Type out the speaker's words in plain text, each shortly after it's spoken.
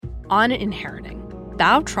On Inheriting,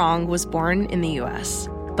 Bao Trong was born in the U.S.,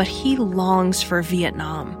 but he longs for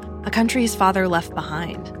Vietnam, a country his father left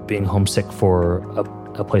behind. Being homesick for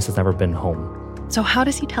a place that's never been home. So how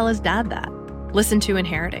does he tell his dad that? Listen to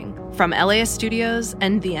Inheriting from LAist Studios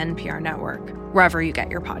and the NPR Network, wherever you get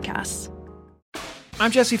your podcasts.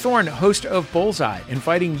 I'm Jesse Thorne, host of Bullseye,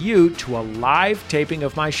 inviting you to a live taping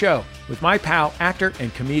of my show with my pal, actor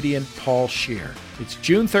and comedian Paul Scheer. It's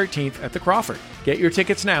June 13th at the Crawford. Get your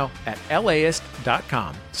tickets now at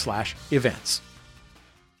laist.com/events.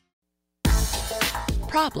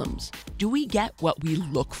 Problems. Do we get what we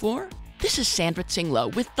look for? This is Sandra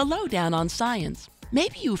Tsinglow with the Lowdown on Science.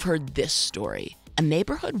 Maybe you've heard this story. A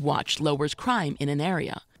neighborhood watch lowers crime in an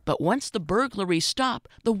area. But once the burglaries stop,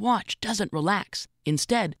 the watch doesn't relax.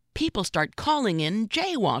 Instead, people start calling in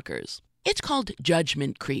jaywalkers. It's called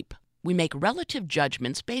judgment creep. We make relative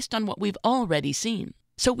judgments based on what we've already seen.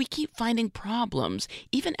 So we keep finding problems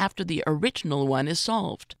even after the original one is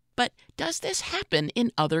solved. But does this happen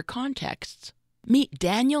in other contexts? Meet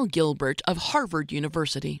Daniel Gilbert of Harvard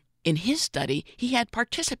University. In his study, he had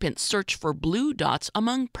participants search for blue dots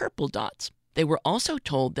among purple dots. They were also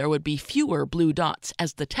told there would be fewer blue dots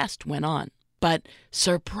as the test went on. But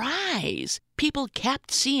surprise! People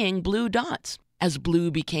kept seeing blue dots. As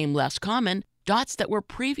blue became less common, dots that were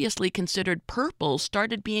previously considered purple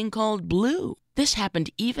started being called blue. This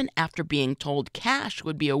happened even after being told cash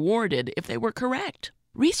would be awarded if they were correct.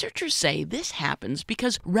 Researchers say this happens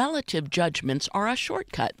because relative judgments are a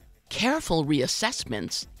shortcut. Careful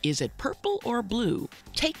reassessments, is it purple or blue,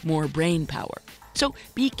 take more brain power. So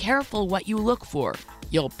be careful what you look for.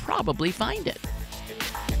 You'll probably find it.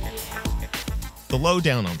 The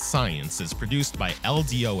Lowdown on Science is produced by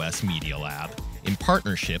LDOS Media Lab in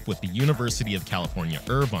partnership with the University of California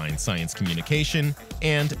Irvine Science Communication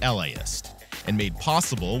and LAist, and made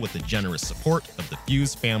possible with the generous support of the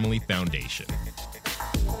Fuse Family Foundation.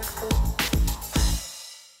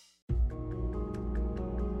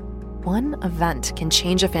 One event can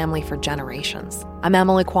change a family for generations. I'm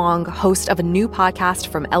Emily Kwong, host of a new podcast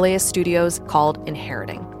from LAist Studios called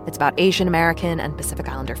Inheriting. It's about Asian American and Pacific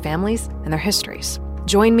Islander families and their histories.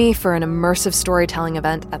 Join me for an immersive storytelling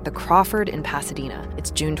event at the Crawford in Pasadena. It's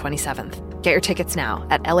June 27th. Get your tickets now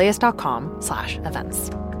at laist.com/events.